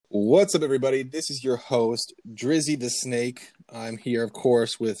What's up, everybody? This is your host, Drizzy the Snake. I'm here, of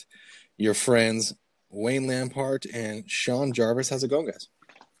course, with your friends, Wayne Lampart and Sean Jarvis. How's it going, guys?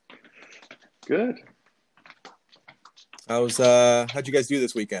 Good. How'd you guys do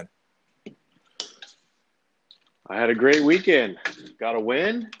this weekend? I had a great weekend. Got a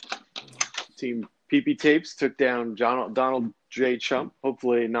win. Team PP Tapes took down Donald J. Chump,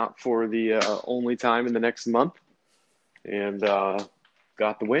 hopefully not for the only time in the next month, and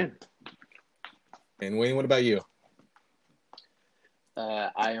got the win. And Wayne, what about you?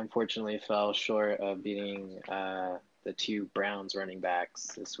 I unfortunately fell short of beating the two Browns running backs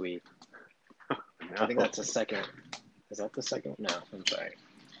this week. I think that's the second. Is that the second? No, I'm sorry.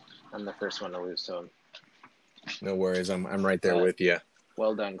 I'm the first one to lose to him. No worries. I'm right there with you.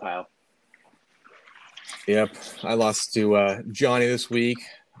 Well done, Kyle. Yep. I lost to Johnny this week.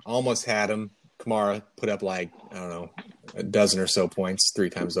 Almost had him. Kamara put up a dozen or so points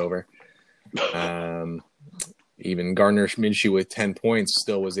 3 times over. Even Gardner Minshew with 10 points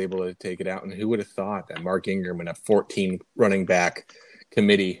still was able to take it out. And who would have thought that Mark Ingram in a 14 running back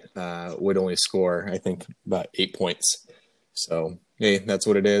committee would only score, I think, about 8 points. So, hey, that's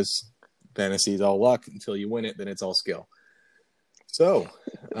what it is. Fantasy is all luck until you win it, then it's all skill. So,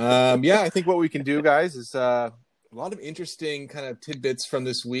 I think what we can do, guys, is a lot of interesting kind of tidbits from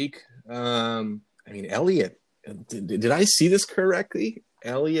this week. Elliott, did I see this correctly?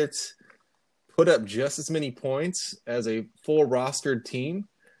 Elliott put up just as many points as a full rostered team.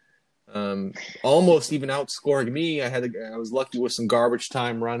 Almost even outscoring me. I was lucky with some garbage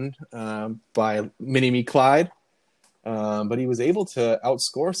time run by Mini-Me Clyde. But he was able to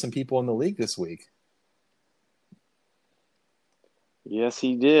outscore some people in the league this week. Yes,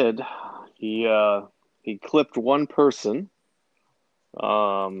 he did. He clipped one person,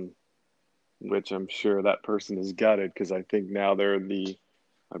 which I'm sure that person is gutted because I think now they're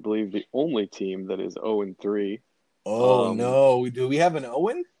I believe the only team that is 0-3. Oh, no. Do we have an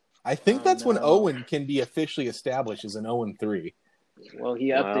Owen? I think that's when no. Owen can be officially established as an 0-3. Well, he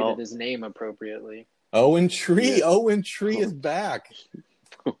updated his name appropriately. Owen Tree. Yeah. Owen Tree is back.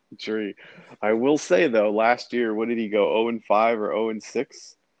 Tree. I will say, though, last year, what did he go, 0-5 or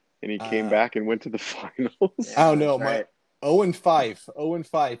 0-6? And he came back and went to the finals. I don't know. Right. 0-5.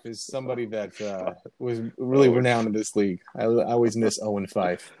 0-5 is somebody that was really renowned in this league. I always miss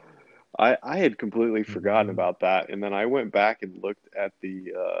 0-5. I had completely forgotten about that. And then I went back and looked at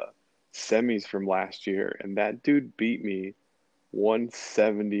the semis from last year, and that dude beat me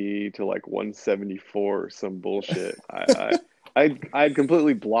 170 to like 174 or some bullshit. I'd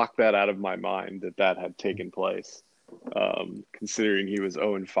completely blocked that out of my mind that had taken place, considering he was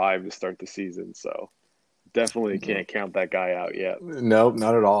 0-5 to start the season. So definitely can't count that guy out yet. Nope,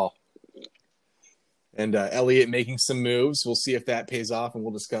 not at all. And Elliott making some moves. We'll see if that pays off, and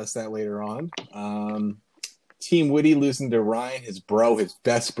we'll discuss that later on. Team Woody losing to Ryan, his bro, his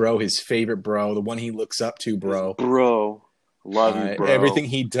best bro, his favorite bro, the one he looks up to, bro. Bro. Love you, bro. Everything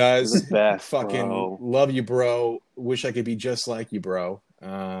he does. You're the best, fucking bro. Love you, bro. Wish I could be just like you, bro.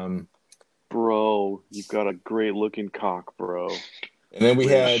 Bro, you've got a great looking cock, bro. And then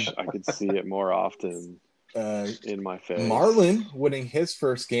I could see it more often in my face. Marlon winning his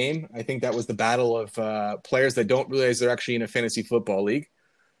first game. I think that was the battle of players that don't realize they're actually in a fantasy football league.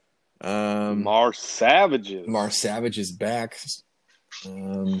 Mar Savage is back.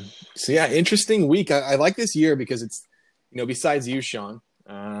 Interesting week. I like this year because it's, besides you, Sean,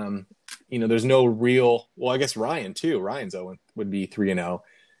 there's no real. Well, I guess Ryan too. Ryan's would be 3-0,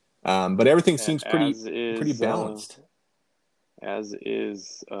 but everything seems pretty balanced. As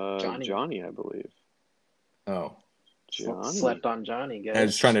is Johnny, I believe. Oh, Johnny slept on Johnny. Guys. I was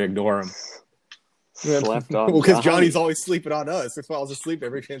just trying to ignore him. Slept on because Johnny's always sleeping on us. He falls asleep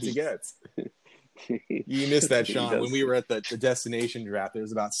every chance he gets. You missed that, Sean. When we were at the destination draft, there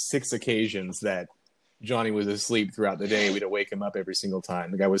was about 6 occasions that Johnny was asleep throughout the day. We'd wake him up every single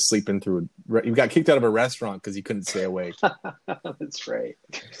time. The guy was sleeping through. He got kicked out of a restaurant because he couldn't stay awake. That's right.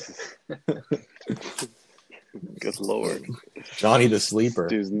 Good Lord. Johnny the sleeper.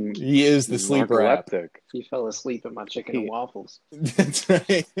 He is the sleeper app. He fell asleep at my chicken and waffles. That's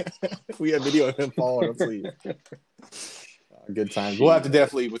right. We have video of him falling asleep. Good times. We'll have to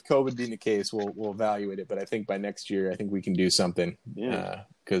definitely, with COVID being the case, we'll evaluate it. But I think by next year, I think we can do something. Yeah.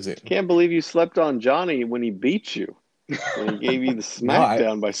 Can't believe you slept on Johnny when he beat you. When he gave you the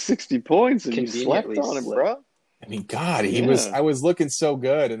smackdown by 60 points and you slept on him, bro. I mean, God, I was looking so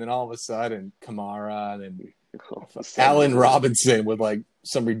good, and then all of a sudden, Kamara, and then Allen Robinson with like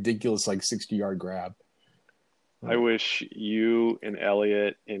some ridiculous 60-yard grab. I wish you and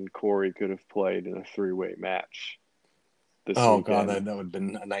Elliot and Corey could have played in a 3-way match. this Oh God, weekend. that would have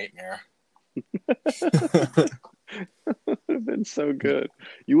been a nightmare. It would have been so good.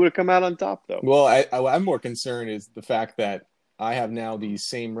 You would have come out on top, though. Well, I'm more concerned is the fact that I have now the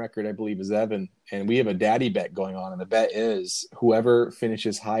same record, I believe, as Evan, and we have a daddy bet going on, and the bet is whoever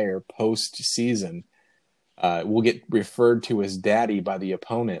finishes higher postseason will get referred to as daddy by the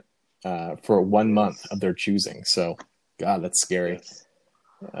opponent for 1 month of their choosing. So, God, that's scary. Yes.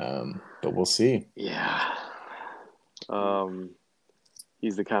 But we'll see. Yeah.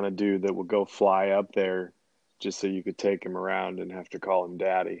 He's the kind of dude that would go fly up there just so you could take him around and have to call him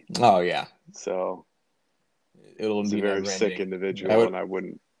daddy. Oh yeah. So It'll he's be a very sick never-ending. individual, and I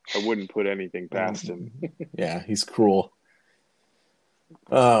wouldn't put anything past him. Yeah, he's cruel.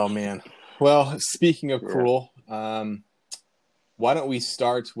 Oh man. Well, speaking of cruel, why don't we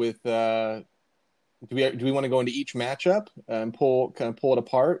start with? Do we want to go into each matchup and pull it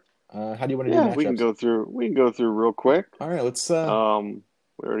apart? How do you want to do matchups? We can go through real quick. All right, let's.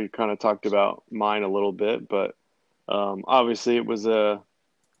 We already kind of talked about mine a little bit, but obviously it was a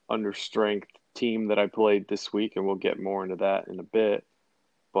understrength team that I played this week, and we'll get more into that in a bit.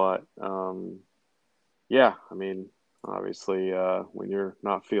 But yeah, I mean, obviously, when you're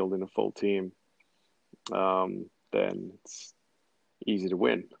not fielding a full team, then it's easy to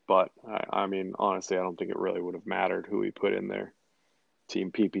win. But I mean, honestly, I don't think it really would have mattered who he put in there.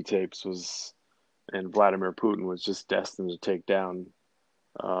 Team PP Tapes and Vladimir Putin was just destined to take down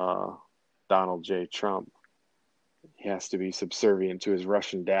Donald J. Trump. He has to be subservient to his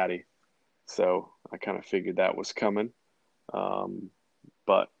Russian daddy. So I kind of figured that was coming.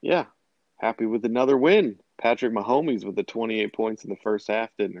 But yeah, happy with another win. Patrick Mahomes with the 28 points in the first half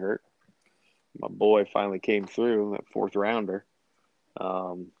didn't hurt. My boy finally came through, that fourth rounder.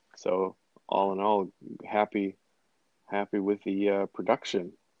 So all in all, happy with the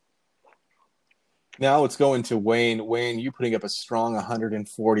production. Now let's go into Wayne. Wayne, you putting up a strong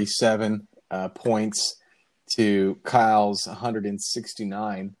 147 points to Kyle's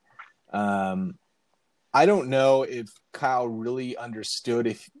 169. I don't know if Kyle really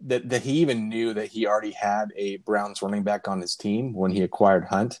understood that he even knew that he already had a Browns running back on his team when he acquired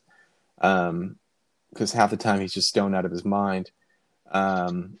Hunt, because half the time he's just stoned out of his mind.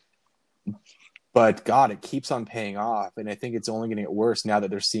 But God, it keeps on paying off, and I think it's only going to get worse now that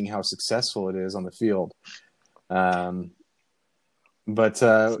they're seeing how successful it is on the field. But it's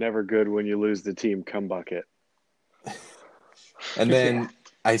never good when you lose the team come bucket. And then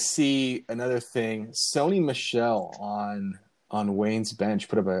I see another thing: Sony Michel on Wayne's bench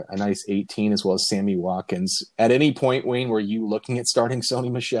put up a nice 18, as well as Sammy Watkins. At any point, Wayne, were you looking at starting Sony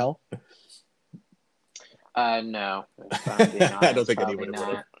Michel? No. I don't think anyone would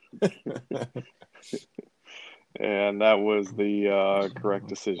have. And that was the correct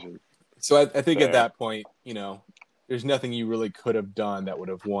decision. So I think at that point, there's nothing you really could have done that would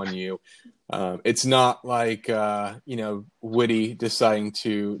have won you. It's not like, Woody deciding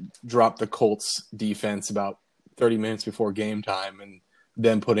to drop the Colts defense about 30 minutes before game time and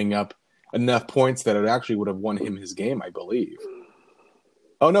then putting up enough points that it actually would have won him his game, I believe.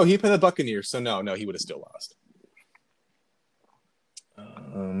 Oh, no, he played the Buccaneers, so no, he would have still lost.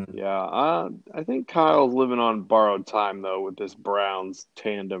 I think Kyle's living on borrowed time, though, with this Browns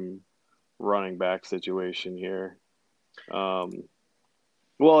tandem running back situation here. Well,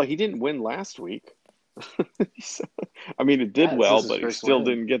 he didn't win last week. I mean, it did well, but he still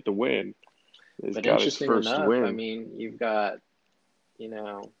didn't get the win. He's got his first win. I mean, you've got,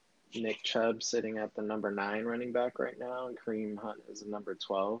 Nick Chubb sitting at the number 9 running back right now, and Kareem Hunt is the number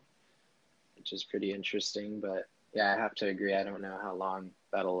 12, which is pretty interesting. But yeah, I have to agree. I don't know how long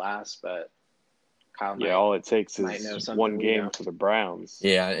that'll last, but Kyle all it takes is one game for the Browns.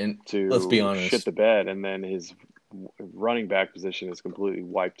 Yeah, and to let's be honest, shit the bed, and then his running back position is completely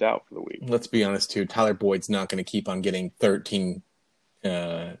wiped out for the week. Let's be honest too. Tyler Boyd's not going to keep on getting 13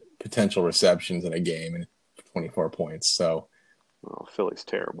 potential receptions in a game and 24 points. So, Philly's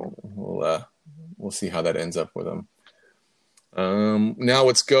terrible. We'll see how that ends up with him. Now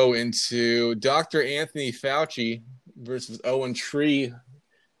let's go into Dr. Anthony Fauci versus Owen Tree.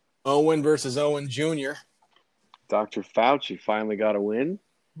 Owen versus Owen Jr. Dr. Fauci finally got a win.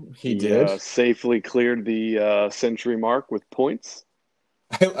 He did. Safely cleared the century mark with points.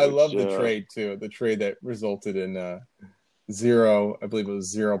 I love the trade, too. The trade that resulted in 0, I believe it was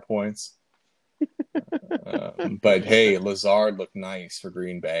 0 points. But, hey, Lazard looked nice for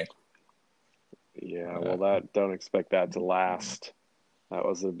Green Bay. Yeah, well, don't expect that to last. That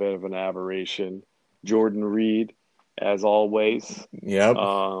was a bit of an aberration. Jordan Reed, as always,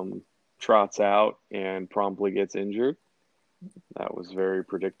 trots out and promptly gets injured. That was very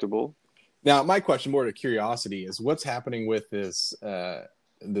predictable. Now, my question, more to curiosity, is what's happening with this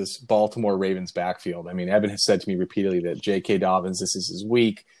Baltimore Ravens backfield? I mean, Evan has said to me repeatedly that J.K. Dobbins, this is his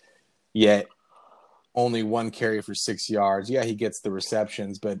week, yet only one carry for 6 yards. Yeah, he gets the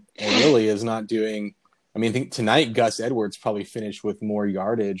receptions, but really is not doing. I mean, I think tonight Gus Edwards probably finished with more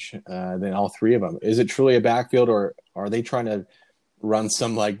yardage than all three of them. Is it truly a backfield, or are they trying to run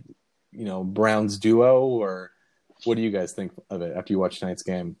some Browns duo, or what do you guys think of it after you watch tonight's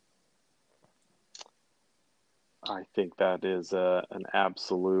game? I think that is an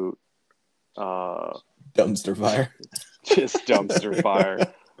absolute dumpster fire. Just dumpster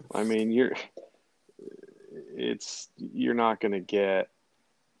fire. I mean, you're not going to get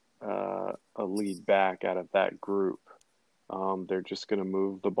a lead back out of that group. They're just going to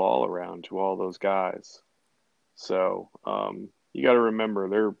move the ball around to all those guys. So you got to remember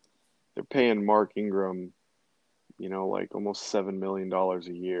they're paying Mark Ingram, like almost $7 million a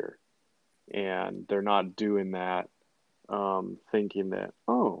year. And they're not doing that thinking that,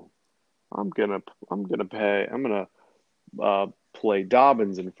 I'm gonna play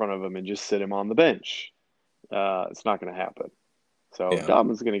Dobbins in front of him and just sit him on the bench. It's not gonna happen. So yeah.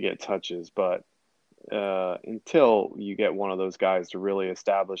 Dobbins gonna get touches, but until you get one of those guys to really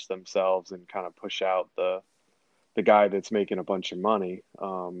establish themselves and kind of push out the guy that's making a bunch of money,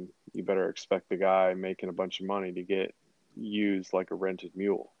 you better expect the guy making a bunch of money to get used like a rented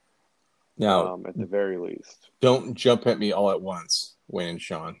mule. Now, at the very least. Don't jump at me all at once, Wayne and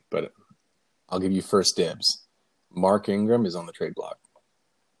Sean, but I'll give you first dibs. Mark Ingram is on the trade block.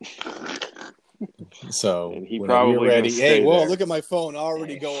 So and he probably ready. Hey, whoa, look at my phone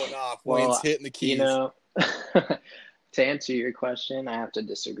already going off. Wayne's hitting the keys. To answer your question, I have to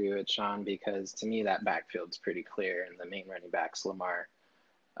disagree with Sean because to me that backfield's pretty clear and the main running back's Lamar.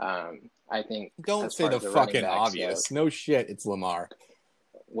 I think don't say the fucking obvious. No shit, it's Lamar.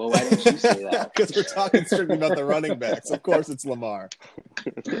 Well, why didn't you say that? Because we're talking strictly about the running backs. Of course it's Lamar.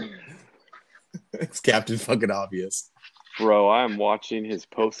 It's Captain fucking Obvious. Bro, I'm watching his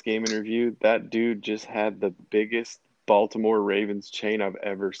post-game interview. That dude just had the biggest Baltimore Ravens chain I've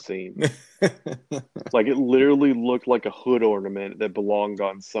ever seen. Like, it literally looked like a hood ornament that belonged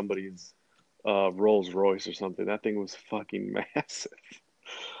on somebody's Rolls Royce or something. That thing was fucking massive.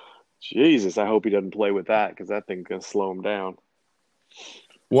 Jesus, I hope he doesn't play with that because that thing's going to slow him down.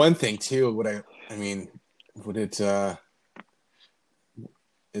 One thing too,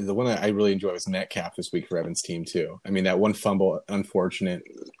 the one that I really enjoyed was Metcalf this week for Evan's team too. I mean, that one fumble, unfortunate.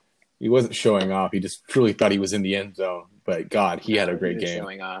 He wasn't showing off. He just truly thought he was in the end zone. But God, he had a great game.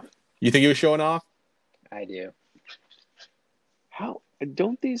 Showing off. You think he was showing off? I do. How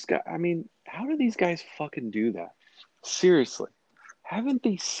do these guys fucking do that? Seriously. Haven't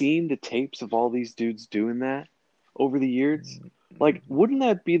they seen the tapes of all these dudes doing that over the years? Like, wouldn't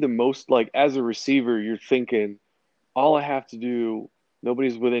that be the most, like, as a receiver, you're thinking, all I have to do,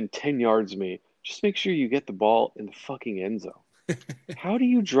 nobody's within 10 yards of me, just make sure you get the ball in the fucking end zone. How do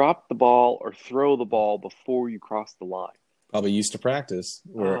you drop the ball or throw the ball before you cross the line? Probably used to practice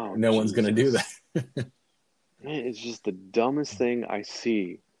where no one's going to do that. Man, it's just the dumbest thing I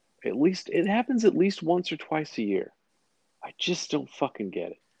see. It happens at least once or twice a year. I just don't fucking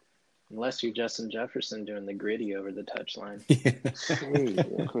get it. Unless you're Justin Jefferson doing the gritty over the touchline.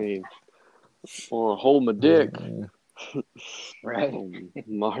 I mean, or hold my dick. Right.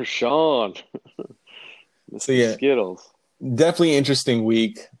 Marshawn. So yeah, Skittles. Definitely interesting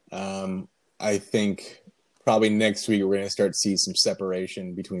week. I think probably next week we're going to start to see some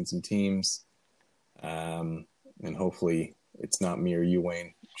separation between some teams. And hopefully it's not me or you,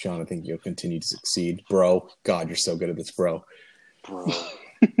 Wayne. Sean, I think you'll continue to succeed. Bro, God, you're so good at this, bro. But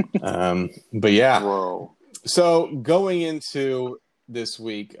yeah. Bro. So going into this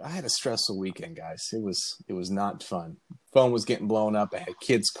week, I had a stressful weekend, guys. It was not fun. Phone was getting blown up. I had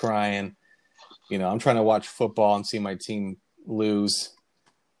kids crying. I'm trying to watch football and see my team lose.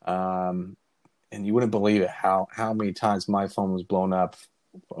 And you wouldn't believe it how many times my phone was blown up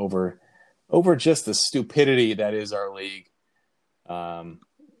over just the stupidity that is our league.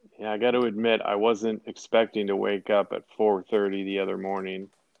 Yeah, I got to admit, I wasn't expecting to wake up at 4:30 the other morning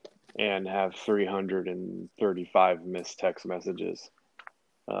and have 335 missed text messages.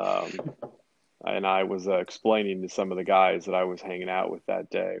 And I was explaining to some of the guys that I was hanging out with that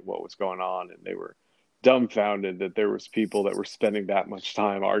day what was going on, and they were dumbfounded that there was people that were spending that much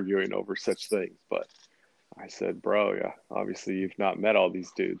time arguing over such things. But I said, bro, yeah, obviously you've not met all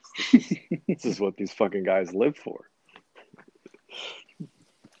these dudes. This is what these fucking guys live for.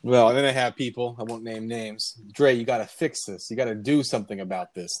 Well, and then I have people, I won't name names. Drey, you got to fix this. You got to do something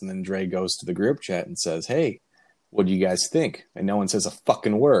about this. And then Drey goes to the group chat and says, hey, what do you guys think? And no one says a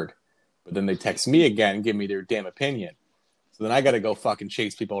fucking word. But then they text me again and give me their damn opinion. So then I got to go fucking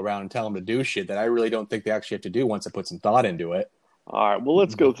chase people around and tell them to do shit that I really don't think they actually have to do once I put some thought into it. All right, well,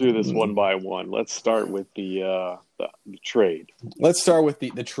 let's go through this one by one. Let's start with the trade. Let's start with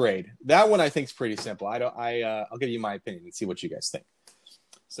the trade. That one I think is pretty simple. I'll give you my opinion and see what you guys think.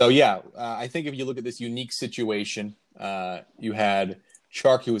 So I think if you look at this unique situation, you had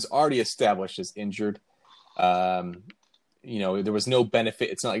Chark, who was already established as injured. There was no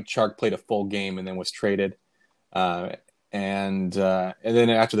benefit. It's not like Chark played a full game and then was traded. And then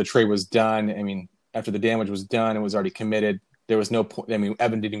after the trade was done, after the damage was done and was already committed, there was no point.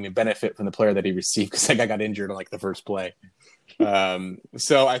 Evan didn't even benefit from the player that he received because that guy got injured on like the first play.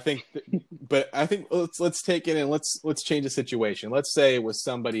 So I think, let's take it and let's change the situation. Let's say it was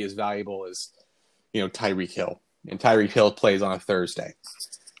somebody as valuable as, Tyreek Hill, and Tyreek Hill plays on a Thursday,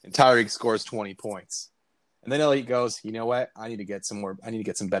 and Tyreek scores 20 points, and then Elliott goes, you know what? I need to get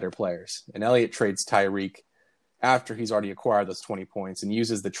some better players, and Elliott trades Tyreek after he's already acquired those 20 points and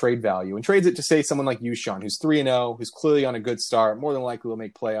uses the trade value and trades it to, say, someone like Yushan, who's 3-0, who's clearly on a good start, more than likely will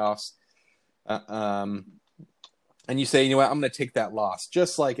make playoffs. And you say, you know what, I'm going to take that loss,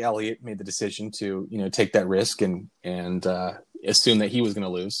 just like Elliott made the decision to, take that risk and assume that he was going to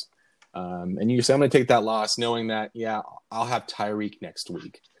lose. And you say, I'm going to take that loss knowing that, I'll have Tyreek next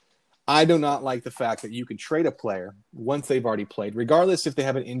week. I do not like the fact that you can trade a player once they've already played, regardless if they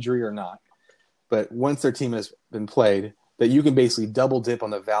have an injury or not. But once their team has been played, that you can basically double dip on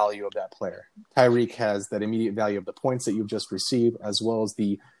the value of that player. Tyreek has that immediate value of the points that you've just received, as well as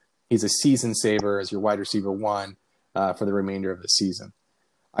he's a season saver as your wide receiver 1 for the remainder of the season.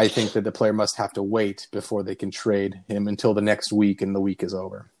 I think that the player must have to wait before they can trade him until the next week and the week is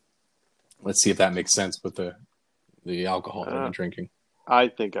over. Let's see if that makes sense with the alcohol that I'm drinking. I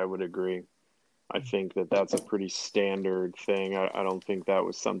think I would agree. I think that that's a pretty standard thing. I don't think that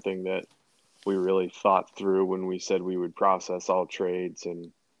was something that we really thought through when we said we would process all trades,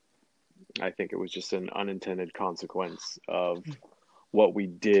 and I think it was just an unintended consequence of what we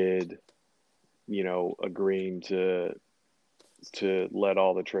did, agreeing to let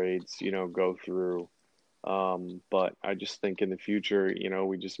all the trades, go through. But I just think in the future,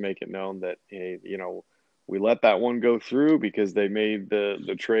 we just make it known that, hey, we let that one go through because they made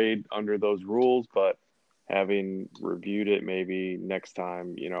the trade under those rules, but having reviewed it, maybe next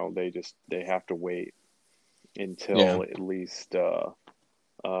time, they have to wait until at least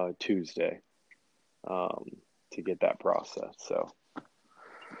Tuesday to get that process. So,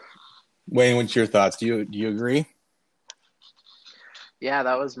 Wayne, what's your thoughts? Do you agree? Yeah,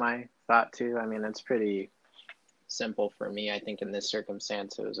 that was my thought too. It's pretty simple for me. I think in this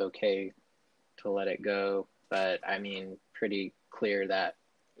circumstance, it was okay to let it go, but pretty clear that,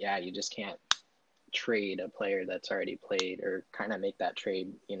 you just can't trade a player that's already played or kind of make that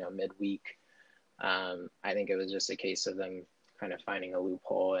trade, midweek. I think it was just a case of them kind of finding a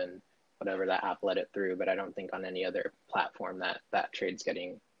loophole and whatever that app let it through, but I don't think on any other platform that trade's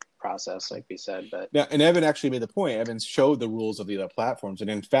getting processed, like we said. But yeah, and Evan actually made the point. Evan showed the rules of the other platforms, and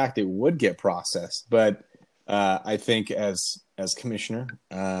in fact, it would get processed. But I think as commissioner,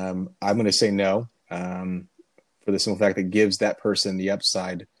 I'm going to say no, for the simple fact that it gives that person the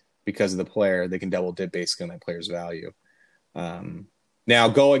upside. Because of the player, they can double dip basically on that player's value. Now,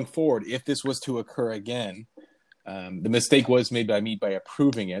 going forward, if this was to occur again, the mistake was made by me by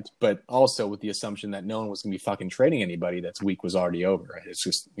approving it, but also with the assumption that no one was going to be fucking trading anybody. That's week was already over. It's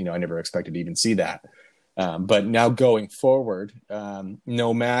just, I never expected to even see that. But now going forward,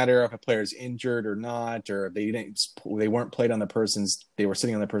 no matter if a player's injured or not, or if they weren't played on they were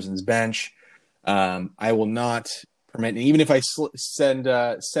sitting on the person's bench, I will not permit, and even if I send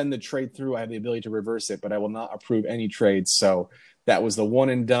the trade through, I have the ability to reverse it, but I will not approve any trades. So that was the one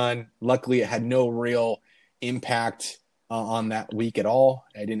and done. Luckily, it had no real impact on that week at all.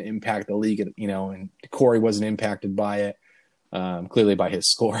 I didn't impact the league, and Corey wasn't impacted by it, clearly by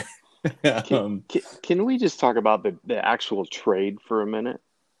his score. Can we just talk about the actual trade for a minute?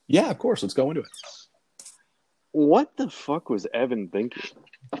 Yeah, of course. Let's go into it. What the fuck was Evan thinking?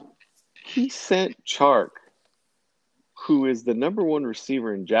 He sent Chark, who is the number 1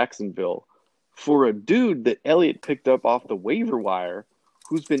 receiver in Jacksonville, for a dude that Elliott picked up off the waiver wire,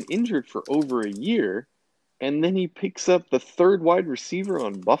 who's been injured for over a year, and then he picks up the 3rd wide receiver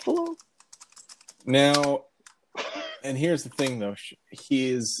on Buffalo? Now, and here's the thing, though. If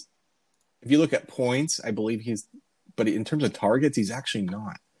you look at points, I believe but in terms of targets, he's actually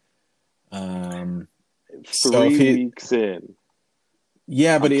not. 3 weeks in.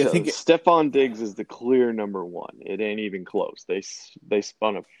 Yeah, but I think Stephon Diggs is the clear number 1. It ain't even close. They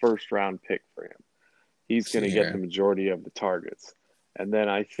spun a first-round pick for him. He's going to get the majority of the targets. And then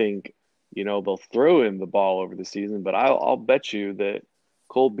I think they'll throw him the ball over the season, but I'll bet you that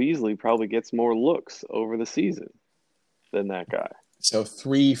Cole Beasley probably gets more looks over the season than that guy. So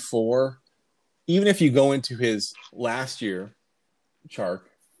 3, 4. Even if you go into his last year, Chark,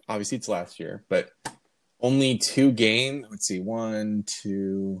 obviously it's last year, but only 2 games. Let's see, 1,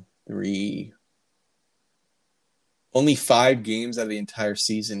 2, 3. Only 5 games out of the entire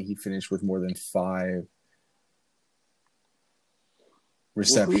season he finished with more than 5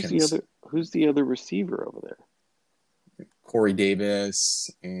 receptions. Well, who's the other receiver over there? Corey Davis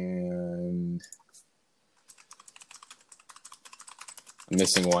and I'm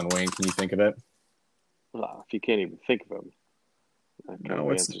missing one. Wayne, can you think of it? Well, if you can't even think of him, that kind of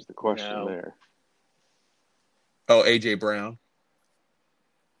answers the question there. Oh, A.J. Brown.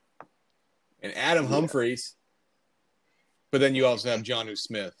 And Adam Humphries. But then you also have Jonnu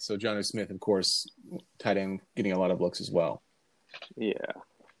Smith. So Jonnu Smith, of course, tight end, getting a lot of looks as well. Yeah.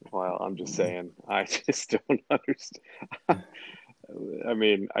 Well, I'm just saying, I just don't understand. I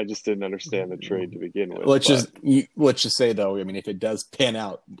mean, I just didn't understand the trade to begin with. Let's just say, though, I mean, if it does pan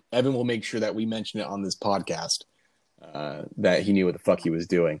out, Evan will make sure that we mention it on this podcast, that he knew what the fuck he was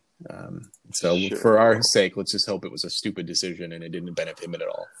doing. So for our sake, let's just hope it was a stupid decision and it didn't benefit him at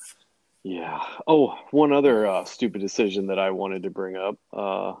all. Yeah. Oh, one other stupid decision that I wanted to bring up.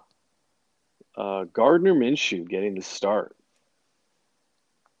 Gardner Minshew getting the start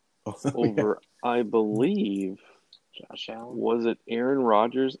over, I believe, Josh Allen. Was it Aaron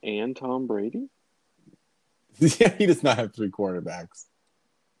Rodgers and Tom Brady? Yeah, he does not have 3 quarterbacks.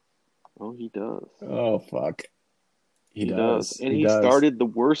 Oh, he does. Oh, fuck. He does. And he started the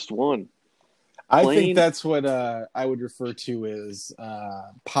worst one. I think that's what I would refer to as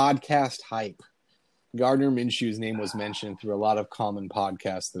podcast hype. Gardner Minshew's name was mentioned through a lot of common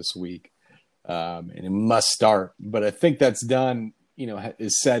podcasts this week, and it must start. But I think that's done,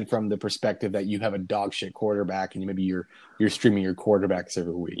 is said from the perspective that you have a dog shit quarterback, and maybe you're streaming your quarterbacks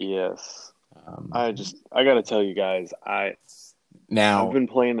every week. Yes, I got to tell you guys, I've been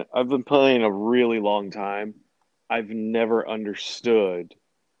playing a really long time. I've never understood.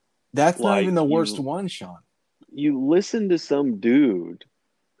 That's not even the worst one, Sean. You listen to some dude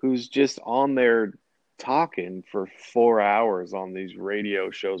who's just on there talking for 4 hours on these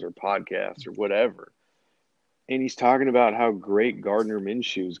radio shows or podcasts or whatever, and he's talking about how great Gardner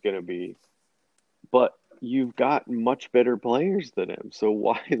Minshew is going to be, but you've got much better players than him. So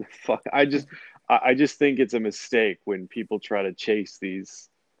why the fuck? I just think it's a mistake when people try to chase these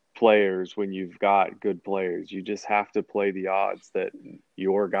players when you've got good players. You just have to play the odds that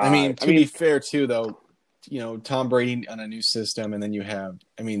your guy. I mean, to be fair too, though, Tom Brady on a new system, and then you have,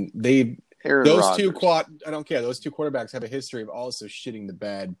 those two quarterbacks have a history of also shitting the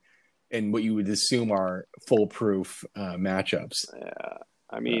bed in what you would assume are foolproof matchups. Yeah.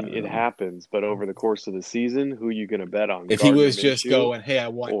 It happens, but over the course of the season, who are you going to bet on? If he was just going, "Hey, I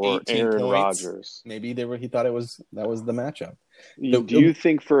want 18 Aaron points," Rodgers. Maybe he thought that was the matchup. Do you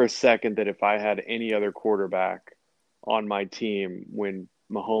think for a second that if I had any other quarterback on my team when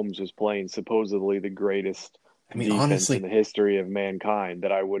Mahomes was playing supposedly the greatest defense honestly, in the history of mankind,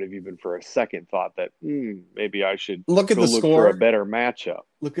 that I would have even for a second thought that maybe I should look at the score for a better matchup?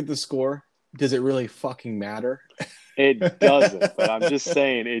 Look at the score. Does it really fucking matter? It doesn't, but I'm just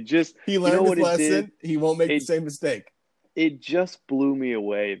saying he learned his lesson. He won't make the same mistake. It just blew me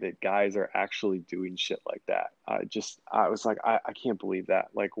away that guys are actually doing shit like that. I was like, I can't believe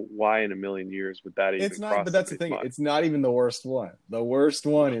that. Like, why in a million years would that even It's not, but that's the thing. It's not even the worst one. The worst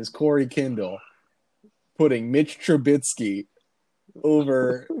one is Corey Kindle putting Mitch Trubisky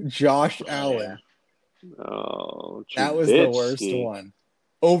over Josh Allen. Oh, that was the worst one.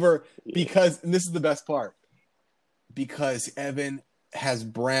 Because, and this is the best part, because Evan has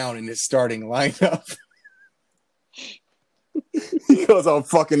Brown in his starting lineup. He goes, I'm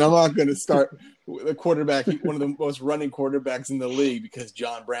not going to start the quarterback, one of the most running quarterbacks in the league, because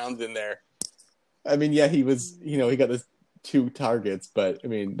John Brown's in there. He was, he got the 2 targets, but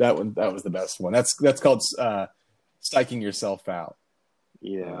that was the best one. That's called psyching yourself out.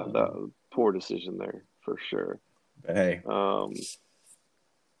 Yeah, that was a poor decision there for sure. But hey,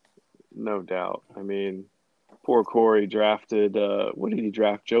 no doubt. Poor Corey drafted. What did he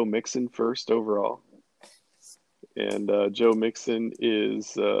draft? Joe Mixon first overall. And Joe Mixon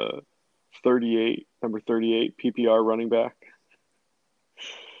is number 38 PPR running back.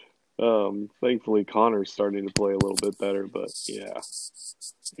 Thankfully, Connor's starting to play a little bit better, but yeah.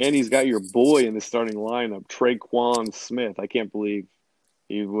 And he's got your boy in the starting lineup, Traquan Smith. I can't believe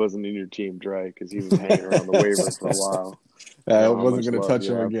he wasn't in your team, Drey, because he was hanging around the waiver for a while. I wasn't going to touch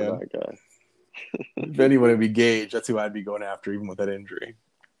him again. If anyone would be Gage, that's who I'd be going after, even with that injury.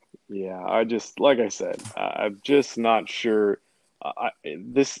 Yeah, like I said, I'm just not sure.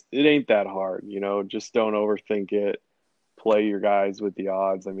 It ain't that hard, just don't overthink it. Play your guys with the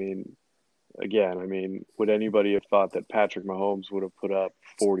odds. I mean, again, would anybody have thought that Patrick Mahomes would have put up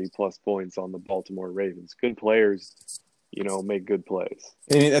 40 plus points on the Baltimore Ravens? Good players, make good plays.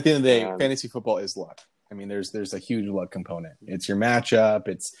 And at the end of the day, And fantasy football is luck. I mean, there's a huge luck component. It's your matchup.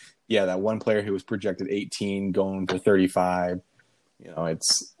 It's that one player who was projected 18 going for 35.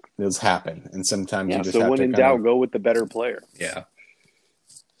 It's happen, and sometimes you just so have when to in doubt, go with the better player. Yeah.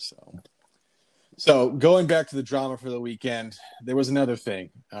 So going back to the drama for the weekend, there was another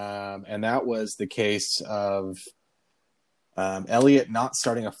thing, and that was the case of Elliott not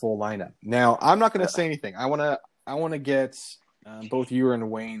starting a full lineup. Now, I'm not going to say anything. I want to get both you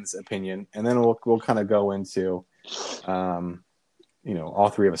and Wayne's opinion, and then we'll kind of go into, all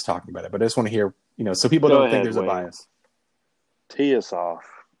three of us talking about it. But I just want to hear, so people don't think there's Wayne. a bias. Tee us off.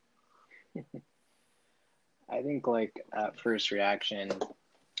 I think, at first reaction,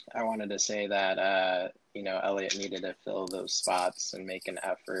 I wanted to say that, Elliott needed to fill those spots and make an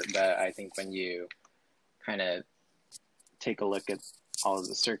effort. But I think when you kind of take a look at all of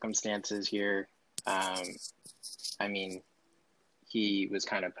the circumstances here, he was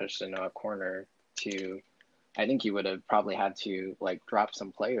kind of pushed into a corner I think he would have probably had to, drop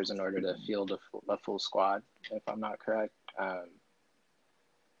some players in order to field a full squad, if I'm not correct,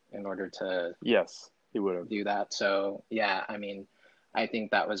 in order to Yes, he would have do that. So, yeah, I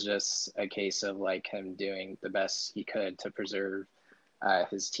think that was just a case of him doing the best he could to preserve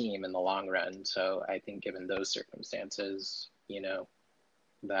his team in the long run. So I think given those circumstances,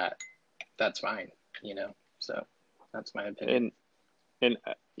 that's fine, so that's my opinion. And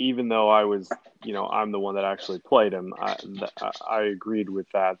even though I was, I'm the one that actually played him, I agreed with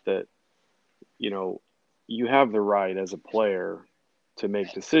that, you have the right as a player to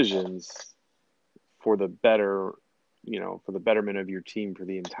make decisions for the betterment of your team for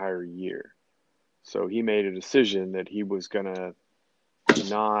the entire year. So he made a decision that he was going to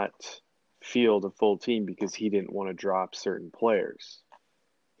not field a full team because he didn't want to drop certain players.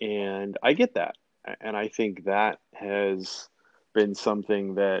 And I get that. And I think that has been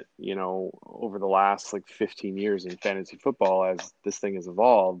something that, over the last 15 years in fantasy football, as this thing has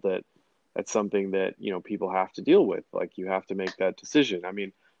evolved, that's something that, people have to deal with. You have to make that decision. I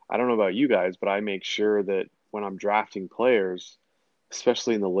don't know about you guys, but I make sure that when I'm drafting players,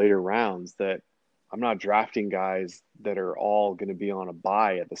 especially in the later rounds, that I'm not drafting guys that are all going to be on a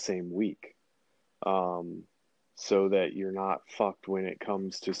bye at the same week. So that you're not fucked when it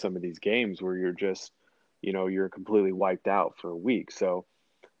comes to some of these games where you're just, you're completely wiped out for a week. So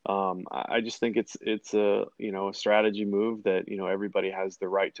I just think it's a, a strategy move that, everybody has the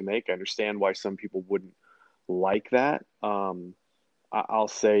right to make. I understand why some people wouldn't like that. I'll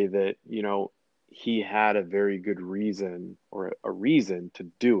say that, he had a very good reason or a reason to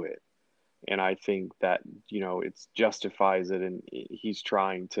do it. And I think that, it justifies it, and he's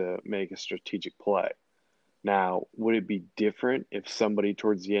trying to make a strategic play. Now, would it be different if somebody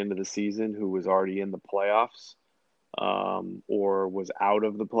towards the end of the season who was already in the playoffs or was out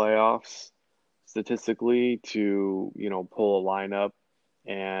of the playoffs statistically to, pull a lineup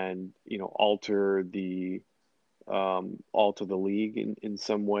and, alter the league in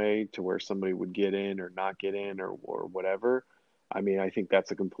some way to where somebody would get in or not get in or whatever? I think that's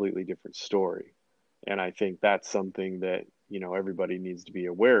a completely different story. And I think that's something that, everybody needs to be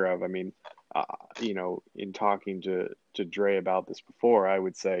aware of. In talking to Drey about this before, I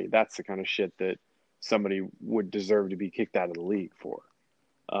would say that's the kind of shit that somebody would deserve to be kicked out of the league for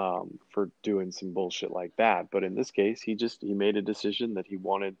doing some bullshit like that. But in this case, he made a decision that he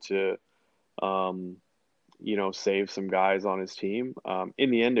wanted to, save some guys on his team.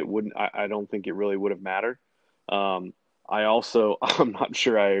 In the end, I don't think it really would have mattered. I'm not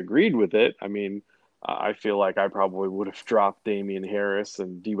sure I agreed with it. I feel like I probably would have dropped Damian Harris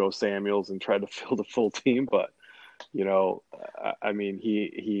and Deebo Samuels and tried to field a full team, but he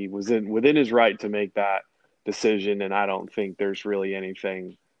was within his right to make that decision, and I don't think there's really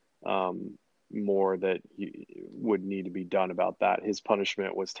anything more that would need to be done about that. His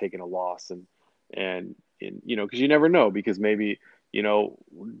punishment was taking a loss, and because you never know, because maybe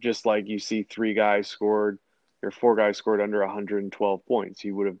just like you see four guys scored under 112 points,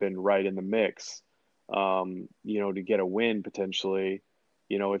 he would have been right in the mix. To get a win potentially,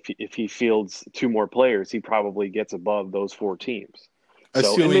 if he fields two more players, he probably gets above those four teams.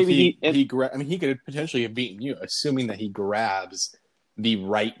 Assuming he could potentially have beaten you, assuming that he grabs the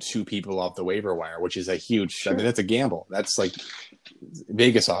right two people off the waiver wire, which is a huge. Sure. That's a gamble. That's like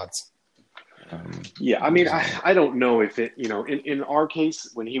Vegas odds. Yeah, I mean, I don't know if it, in our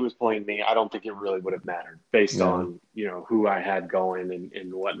case, when he was playing me, I don't think it really would have mattered based Yeah. on, who I had going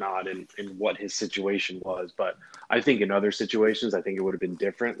and whatnot and what his situation was. But I think in other situations, I think it would have been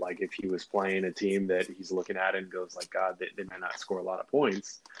different. Like if he was playing a team that he's looking at and goes like, God, they might not score a lot of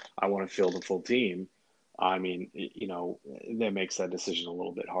points. I want to field a full team. I mean, that makes that decision a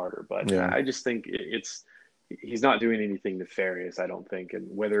little bit harder. But Yeah. I just think he's not doing anything nefarious, I don't think. And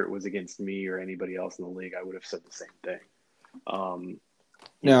whether it was against me or anybody else in the league, I would have said the same thing.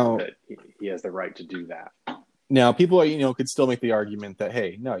 That he has the right to do that. Now, people, could still make the argument that,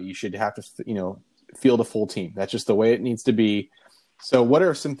 hey, no, you should have to, field a full team. That's just the way it needs to be. So what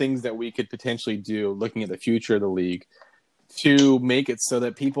are some things that we could potentially do looking at the future of the league to make it so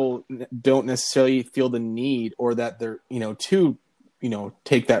that people don't necessarily feel the need or that they're, to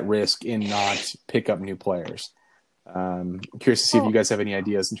take that risk and not pick up new players? I'm curious to see if you guys have any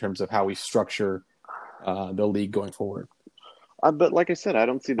ideas in terms of how we structure the league going forward. But like I said, I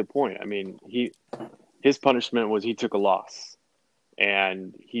don't see the point. I mean, his punishment was he took a loss,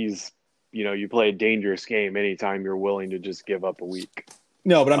 and he's, you play a dangerous game anytime you're willing to just give up a week.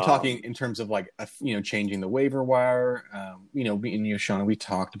 No, but I'm talking in terms of like, changing the waiver wire. Me and you, Sean, we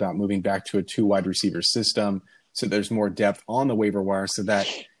talked about moving back to a 2 wide receiver system. So there's more depth on the waiver wire so that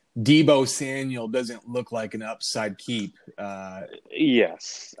Deebo Samuel doesn't look like an upside keep.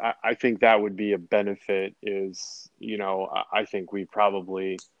 Yes, I think that would be a benefit is, I think we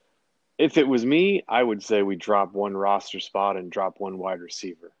probably, if it was me, I would say we drop one roster spot and drop one wide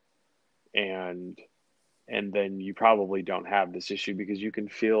receiver. And then you probably don't have this issue because you can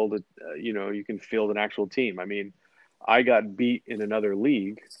field, an actual team. I mean, I got beat in another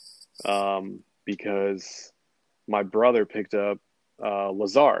league because my brother picked up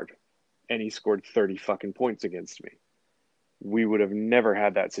Lazard, and he scored 30 fucking points against me. We would have never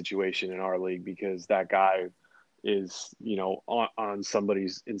had that situation in our league because that guy is, in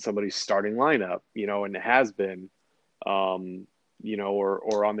somebody's starting lineup, and has been, or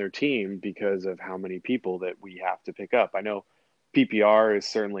on their team because of how many people that we have to pick up. I know PPR has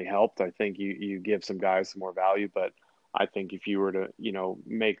certainly helped. I think you give some guys some more value, but I think if you were to,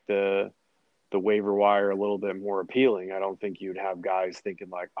 make the waiver wire a little bit more appealing, I don't think you'd have guys thinking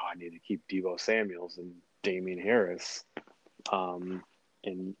like, oh, I need to keep Deebo Samuels and Damian Harris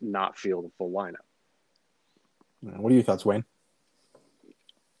and not field a full lineup. What are your thoughts, Wayne?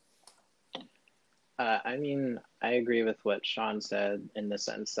 I mean, I agree with what Sean said in the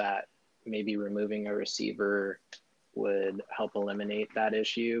sense that maybe removing a receiver would help eliminate that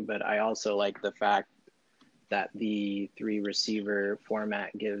issue. But I also like the fact that the 3 receiver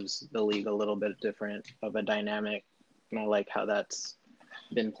format gives the league a little bit different of a dynamic. And I like how that's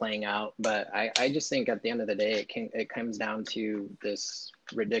been playing out. But I just think at the end of the day, it comes down to this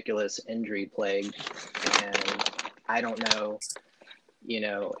ridiculous injury plague. And I don't know,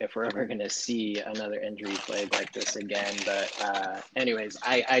 if we're ever going to see another injury plague like this again. But anyways,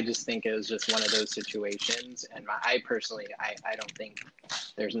 I just think it was just one of those situations. And I personally, I don't think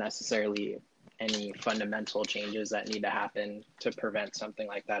there's necessarily any fundamental changes that need to happen to prevent something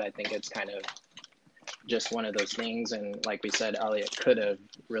like that. I think it's kind of just one of those things. And like we said, Elliott could have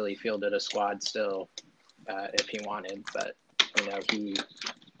really fielded a squad still if he wanted, but he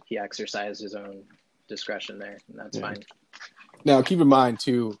exercised his own discretion there, and that's fine. Now, keep in mind,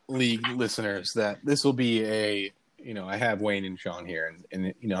 too, league listeners, that this will be I have Wayne and Sean here,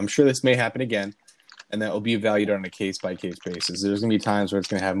 and I'm sure this may happen again, and that will be evaluated on a case-by-case basis. There's going to be times where it's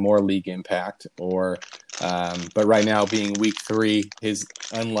going to have more league impact, but right now, being week 3, his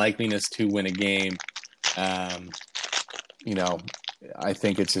unlikeliness to win a game, I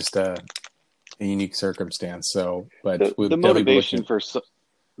think it's just a unique circumstance. So, but the motivation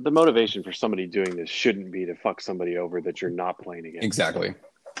for somebody doing this shouldn't be to fuck somebody over that you're not playing against. Exactly.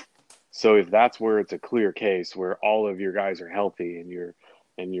 So if that's where it's a clear case where all of your guys are healthy and you're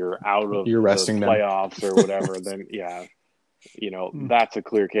out of you're resting the playoffs or whatever, then that's a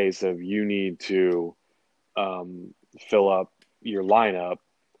clear case of you need to fill up your lineup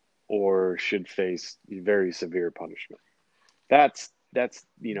or should face very severe punishment. That's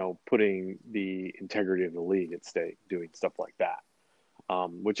putting the integrity of the league at stake doing stuff like that.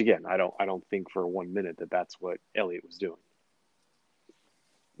 Which again, I don't think for 1 minute that that's what Elliott was doing.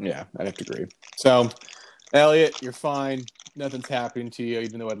 Yeah, I'd have to agree. So, Elliott, you're fine. Nothing's happening to you,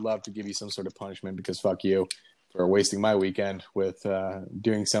 even though I'd love to give you some sort of punishment because fuck you for wasting my weekend with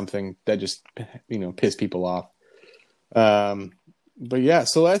doing something that just pissed people off. But yeah,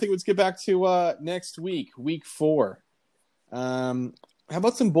 so I think let's get back to next week, week 4. How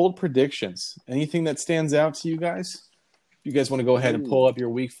about some bold predictions? Anything that stands out to you guys? You guys want to go ahead and pull up your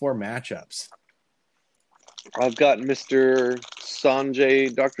week 4 matchups? I've got Mr.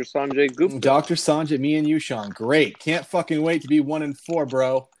 Sanjay, Dr. Sanjay Gupta. Dr. Sanjay, me and you, Sean. Great. Can't fucking wait to be 1-4,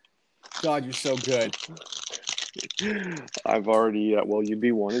 bro. God, you're so good. I've already, you'd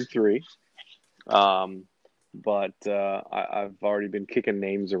be 1-3. But I've already been kicking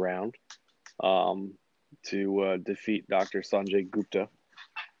names around to defeat Dr. Sanjay Gupta.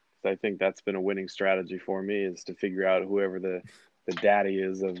 I think that's been a winning strategy for me, is to figure out whoever the daddy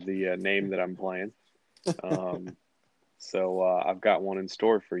is of the name that I'm playing. So I've got one in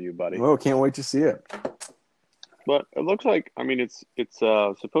store for you, buddy. Oh, can't wait to see it. But it looks like, I mean, it's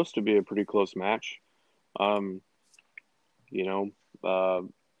supposed to be a pretty close match.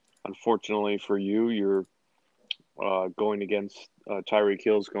 Unfortunately for you, you're going against Tyreek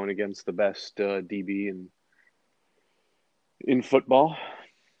Hill's going against the best DB in football,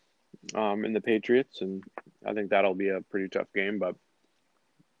 in the Patriots, and I think that'll be a pretty tough game. But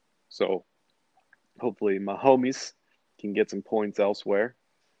so hopefully my homies can get some points elsewhere.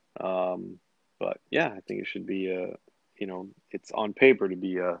 But yeah, I think it should be it's on paper to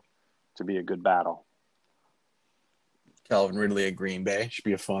be a good battle. Calvin Ridley at Green Bay should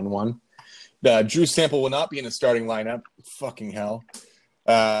be a fun one. Drew Sample will not be in the starting lineup. Fucking hell.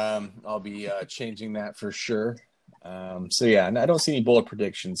 I'll be changing that for sure. So yeah, I don't see any bold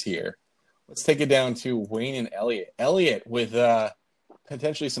predictions here. Let's take it down to Wayne and Elliot. Elliot with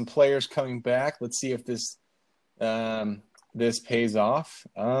potentially some players coming back. Let's see if this pays off.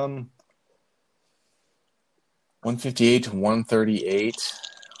 158 to 138.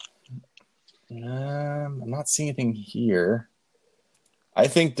 I'm not seeing anything here. I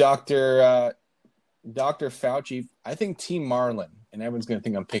think Dr. Fauci, I think Team Marlin, and everyone's going to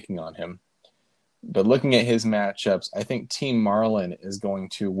think I'm picking on him. But looking at his matchups, I think Team Marlin is going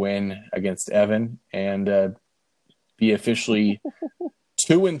to win against Evan and be officially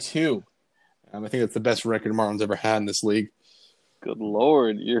 2-2. I think that's the best record Marlin's ever had in this league. Good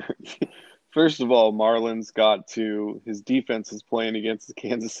Lord. First of all, Marlin's got to – his defense is playing against the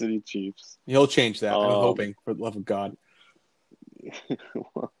Kansas City Chiefs. He'll change that. I'm hoping, for the love of God.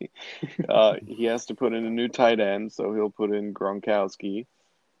 He has to put in a new tight end, so he'll put in Gronkowski,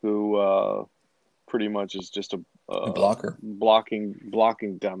 who pretty much is just a blocker,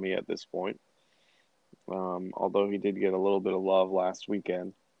 blocking dummy at this point. Although he did get a little bit of love last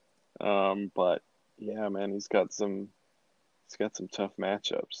weekend, but yeah, man, he's got some tough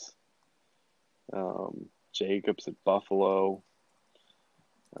matchups. Jacobs at Buffalo,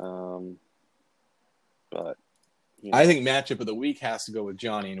 but. I think matchup of the week has to go with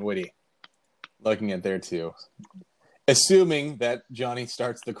Johnny and Woody. Looking at their two. Assuming that Johnny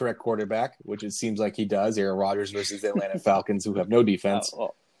starts the correct quarterback, which it seems like he does. Aaron Rodgers versus the Atlanta Falcons, who have no defense.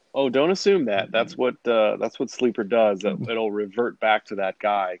 Don't assume that. That's what Sleeper does. It'll revert back to that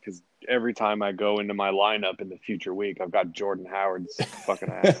guy, because every time I go into my lineup in the future week, I've got Jordan Howard's fucking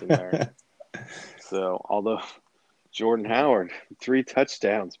ass in there. So, although Jordan Howard, 3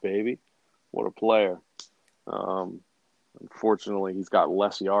 touchdowns, baby. What a player. Unfortunately, he's got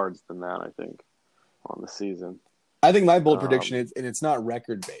less yards than that, I think, on the season. I think my bold prediction is, and it's not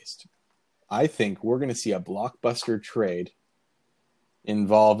record-based, I think we're going to see a blockbuster trade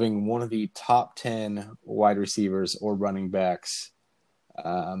involving one of the top 10 wide receivers or running backs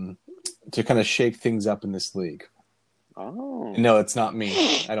to kind of shake things up in this league. Oh. No, it's not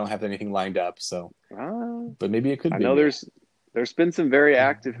me. I don't have anything lined up, so. But maybe it could be. I know there's been some very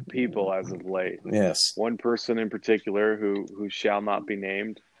active people as of late. Yes. One person in particular who shall not be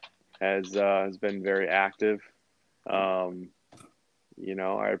named has been very active. I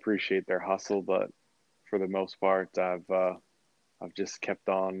appreciate their hustle, but for the most part, I've just kept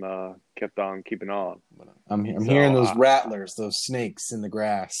on keeping on. I'm hearing those rattlers, those snakes in the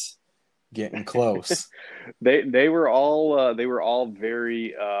grass, getting close. They were all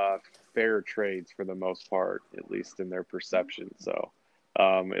very fair trades for the most part, at least in their perception. So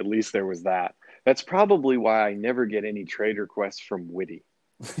at least there was that. That's probably why I never get any trade requests from Witty.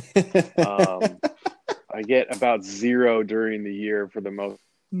 I get about 0 during the year for the most.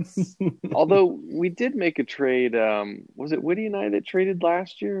 Although we did make a trade. Was it Witty and I that traded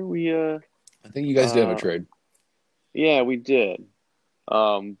last year? I think you guys did have a trade. Yeah, we did.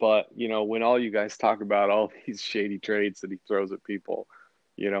 But when all you guys talk about all these shady trades that he throws at people,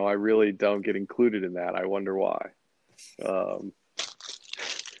 I really don't get included in that. I wonder why. Can't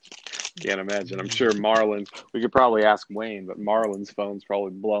imagine. I'm sure Marlon, we could probably ask Wayne, but Marlon's phone's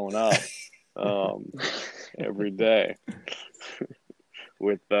probably blowing up every day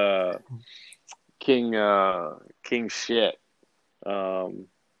with King shit.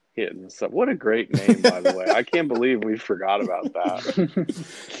 Hitting stuff. What a great name, by the way. I can't believe we forgot about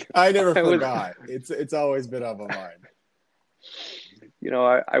that. I never forgot. It's always been on my mind.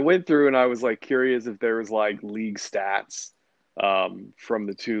 I went through and I was like curious if there was like league stats from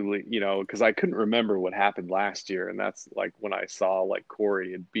the two, because I couldn't remember what happened last year, and that's like when I saw like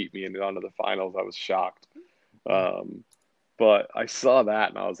Corey had beat me onto the finals, I was shocked. But I saw that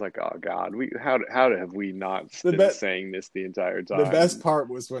and I was like, oh God, how have we not been saying this the entire time? The best part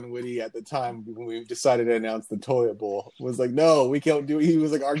was when Woody, at the time when we decided to announce the toilet bowl, was like, no, we can't do it. He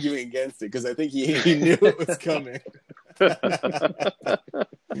was like arguing against it because I think he knew it was coming.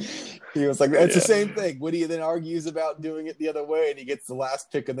 He was like, it's the same thing. Woody then argues about doing it the other way, and he gets the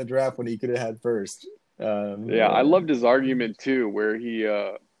last pick in the draft when he could have had first. I loved his argument too, where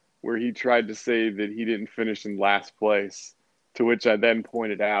he tried to say that he didn't finish in last place, to which I then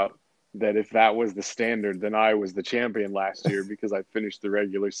pointed out that if that was the standard, then I was the champion last year because I finished the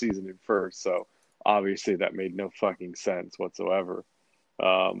regular season in first. So obviously that made no fucking sense whatsoever.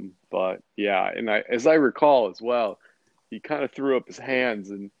 But yeah, and as I recall as well, he kind of threw up his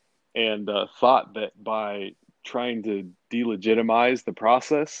hands and thought that by trying to delegitimize the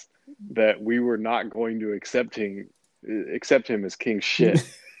process, that we were not going to accept him as king shit.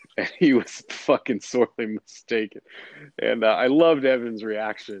 And he was fucking sorely mistaken. And I loved Evan's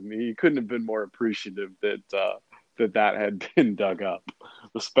reaction. He couldn't have been more appreciative that had been dug up,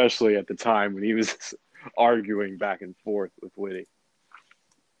 especially at the time when he was arguing back and forth with Whitty.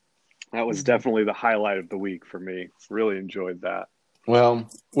 That was definitely the highlight of the week for me. Really enjoyed that. Well,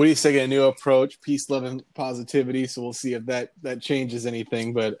 Woody's taking a new approach, peace, love, and positivity. So we'll see if that changes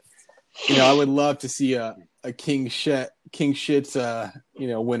anything. But I would love to see a king shit's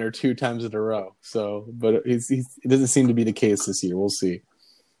winner 2 times in a row. So, but it doesn't seem to be the case this year. We'll see.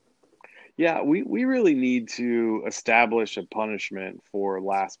 Yeah, we really need to establish a punishment for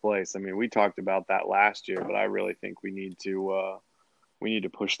last place. I mean, we talked about that last year, but I really think we need to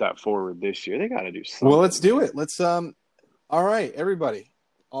push that forward this year. They got to do something. Well, let's do it. Let's all right, everybody,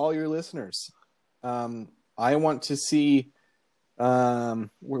 all your listeners. I want to see.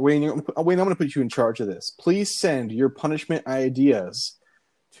 Wayne, I'm going to put you in charge of this. Please send your punishment ideas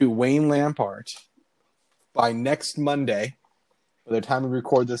to Wayne Lampart by next Monday, by the time we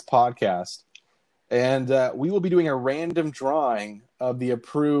record this podcast, and we will be doing a random drawing of the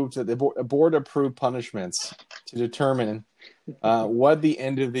board approved punishments to determine what the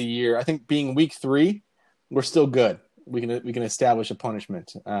end of the year. I think being week 3, we're still good. We can establish a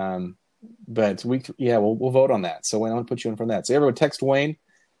punishment. But we'll vote on that. So Wayne, I want to put you in from that. So everyone text Wayne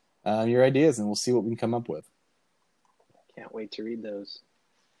your ideas, and we'll see what we can come up with. Can't wait to read those.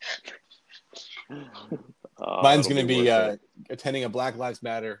 Mine's going to be attending a Black Lives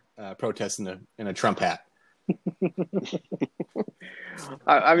Matter protest in a Trump hat.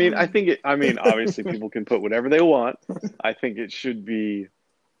 I think obviously people can put whatever they want. I think it should be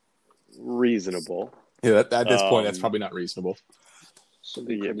reasonable. Yeah, at this point, that's probably not reasonable.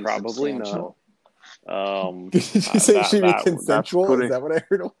 Yeah, probably not. Did you say it should be consensual? Is that what I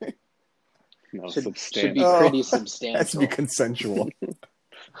heard? No, substantial. Should be pretty substantial. Has to be consensual.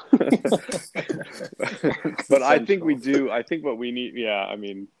 But I think we do. I think what we need. Yeah, I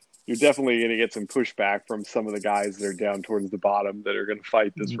mean, you're definitely going to get some pushback from some of the guys that are down towards the bottom that are going to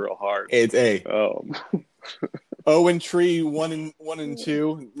fight this real hard. It's Owen Tree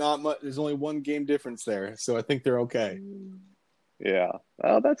 1-2. Not much. There's only 1 game difference there, so I think they're okay. Yeah,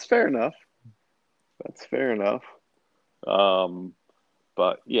 that's fair enough.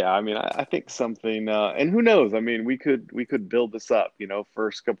 But yeah, I mean, I think something, and who knows? I mean, we could build this up.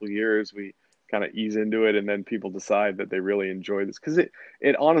 First couple of years we kind of ease into it, and then people decide that they really enjoy this, because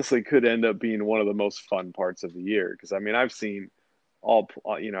it honestly could end up being one of the most fun parts of the year. Because I mean, I've seen on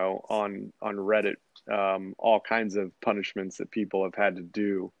Reddit all kinds of punishments that people have had to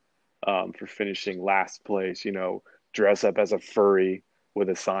do for finishing last place. Dress up as a furry with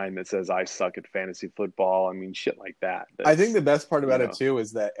a sign that says "I suck at fantasy football." I mean, shit like that. I think the best part about it too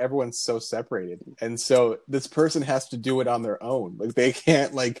is that everyone's so separated, and so this person has to do it on their own. Like they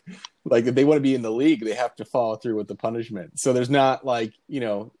can't like if they want to be in the league, they have to follow through with the punishment. So there's not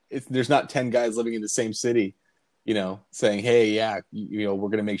there's not 10 guys living in the same city, saying, "Hey, yeah, we're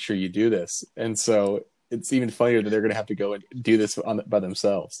going to make sure you do this." And so it's even funnier that they're going to have to go and do this by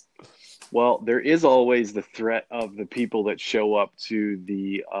themselves. Well, there is always the threat of the people that show up to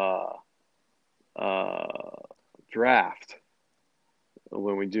the draft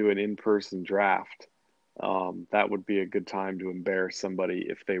when we do an in-person draft. That would be a good time to embarrass somebody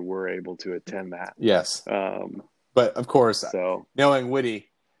if they were able to attend that. Yes. But of course, knowing Whitty,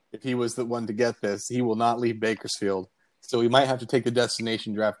 if he was the one to get this, he will not leave Bakersfield So we might have to take the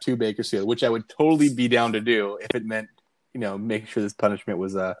destination draft to Bakersfield, which I would totally be down to do if it meant, make sure this punishment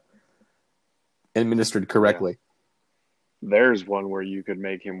was administered correctly. Yeah. There's one where you could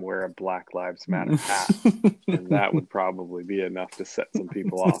make him wear a Black Lives Matter hat, and that would probably be enough to set some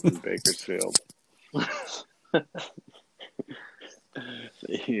people off in Bakersfield.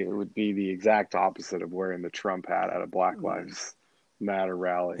 It would be the exact opposite of wearing the Trump hat at a Black Lives Matter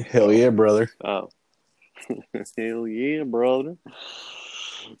rally. Hell yeah, brother. Oh. Hell yeah, brother.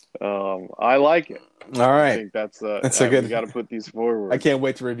 I like it. All right. I think that's a good. We got to put these forward. I can't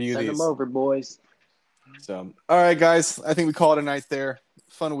wait to review Send these. them over, boys. So, all right, guys. I think we call it a night there.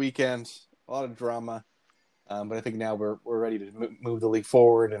 Fun weekend. A lot of drama. But I think now we're ready to move the league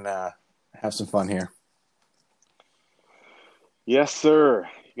forward and have some fun here. Yes, sir.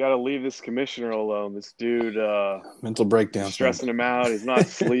 You got to leave this commissioner alone. This dude, mental breakdown, stressing him out. He's not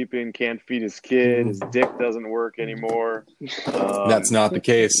sleeping. Can't feed his kid. His dick doesn't work anymore. That's not the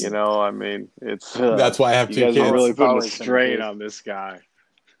case. I mean, it's. That's why I have 2 kids. You guys are really putting a strain on this guy.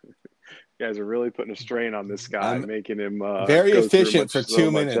 You guys are really putting a strain on this guy, making him very efficient for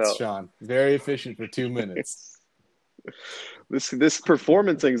 2 minutes, Sean. Very efficient for 2 minutes. This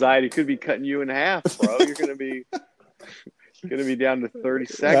performance anxiety could be cutting you in half, bro. You're gonna be down to 30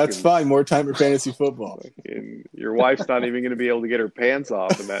 seconds. That's fine. More time for fantasy football. And your wife's not even going to be able to get her pants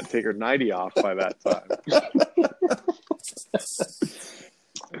off and take her nightie off by that time.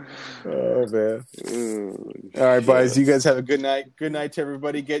 Oh, man. All right, boys. You guys have a good night. Good night to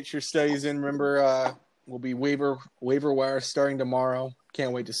everybody. Get your studies in. Remember, we'll be waiver wire starting tomorrow.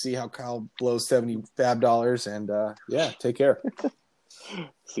 Can't wait to see how Kyle blows $70 fab dollars. And, take care.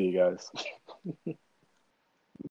 See you guys.